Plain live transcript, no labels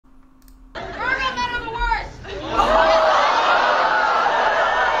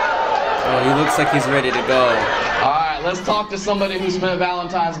looks like he's ready to go. All right, let's talk to somebody who spent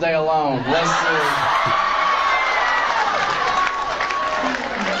Valentine's Day alone. Let's see.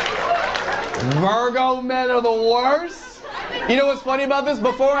 Virgo men are the worst. You know what's funny about this?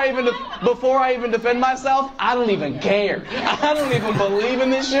 Before I even defend myself, I don't even care. I don't even believe in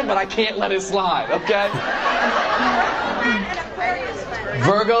this shit, but I can't let it slide, okay?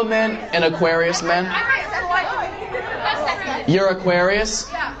 Virgo men and Aquarius men. You're Aquarius?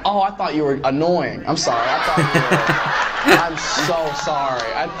 Oh, I thought you were annoying. I'm sorry. I thought you were... I'm so sorry.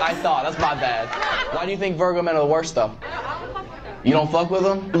 I thought. That's my bad. Why do you think Virgo men are the worst, though? You don't fuck with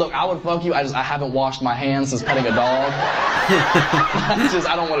them? Look, I would fuck you. I haven't washed my hands since petting a dog.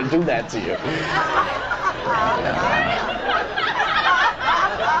 I don't want to do that to you.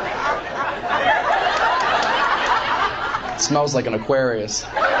 It smells like an Aquarius.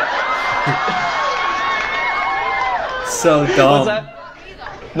 So dumb. What's that?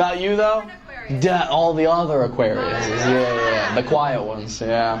 Not you, though? Yeah, all the other Aquariuses. Yeah. The quiet ones,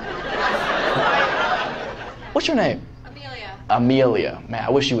 yeah. What's your name? Amelia. Man, I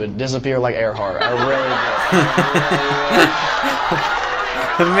wish you would disappear like Earhart. I really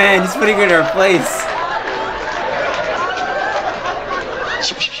do. Man, he's putting her in her place.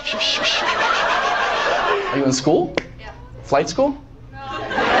 Are you in school? Yeah. Flight school? No.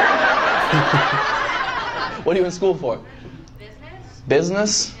 What are you in school for? Business?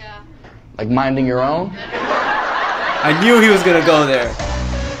 Business? Yeah. Like minding your own? I knew he was gonna go there.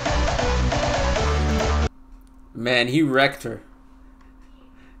 Man, he wrecked her.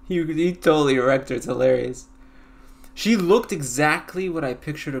 He totally wrecked her. It's hilarious. She looked exactly what I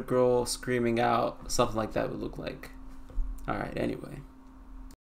pictured a girl screaming out something like that would look like. Alright, anyway.